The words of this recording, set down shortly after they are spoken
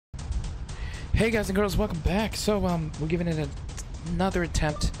Hey guys and girls, welcome back. So we're giving it another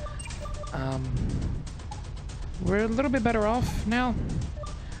attempt. We're a little bit better off now.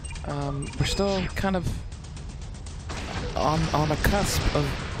 We're still kind of on the cusp of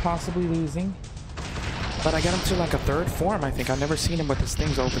possibly losing, but I got him to like a third form. I think I've never seen him with his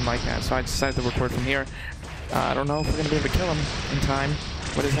things open like that, so I decided to record from here. I don't know if we're gonna be able to kill him in time.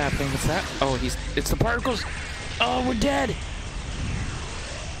 What is happening? What's that? Oh, it's the particles. Oh, we're dead.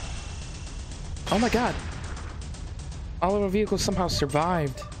 Oh my god. All of our vehicles somehow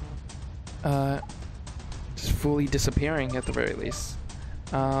survived. Just fully disappearing at the very least.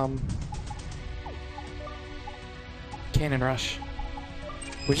 Cannon rush.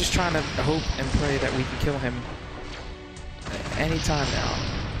 We're just trying to hope and pray that we can kill him anytime now.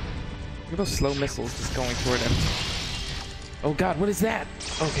 Look at those slow missiles just going toward him. Oh god, what is that?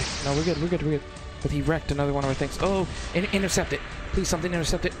 Okay, no, we're good. But he wrecked another one of our things. Oh, intercept it. Please, something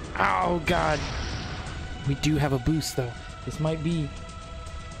intercept it. Oh god. We do have a boost though. This might be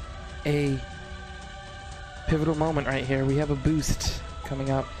a pivotal moment right here. We have a boost coming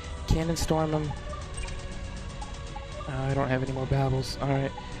up. Cannon storm him. I don't have any more babbles.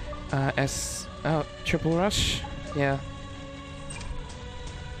 Alright. Triple rush? Yeah.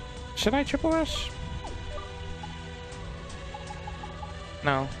 Should I triple rush?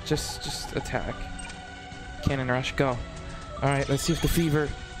 No, just attack. Cannon rush, go. Alright, let's see if the fever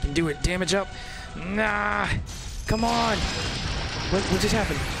can do it. Damage up. Nah! Come on! What just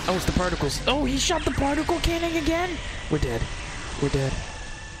happened? Oh, it's the particles. Oh, he shot the particle cannon again? We're dead. We're dead.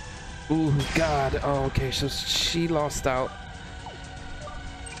 Ooh, God. Oh, okay, so she lost out.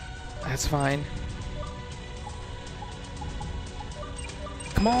 That's fine.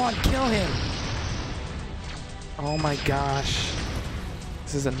 Come on, kill him! Oh my gosh.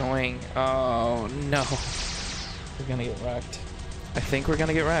 This is annoying. Oh, no. We're gonna get wrecked. I think we're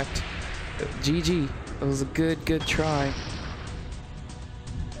gonna get wrecked. GG. It was a good try.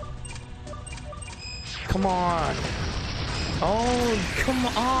 Come on. Oh, come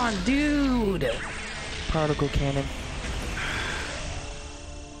on, dude. Particle cannon.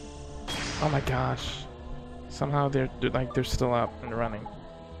 Oh my gosh. Somehow they're still up and running.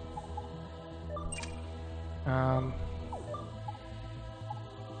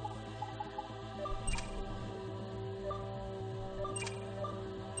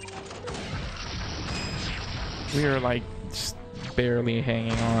 We are like just barely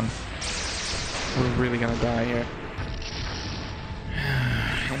hanging on. We're really gonna die here.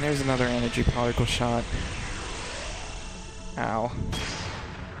 And there's another energy particle shot. Ow.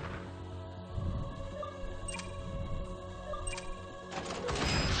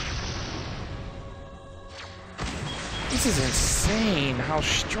 This is insane how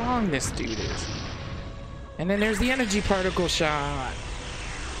strong this dude is. And then there's the energy particle shot.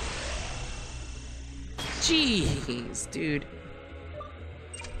 Jeez, dude.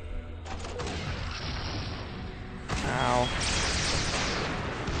 Ow.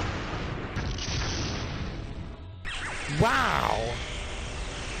 Wow.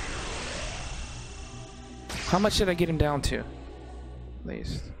 How much did I get him down to? At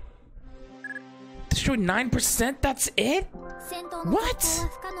least. Destroyed 9%? That's it? What?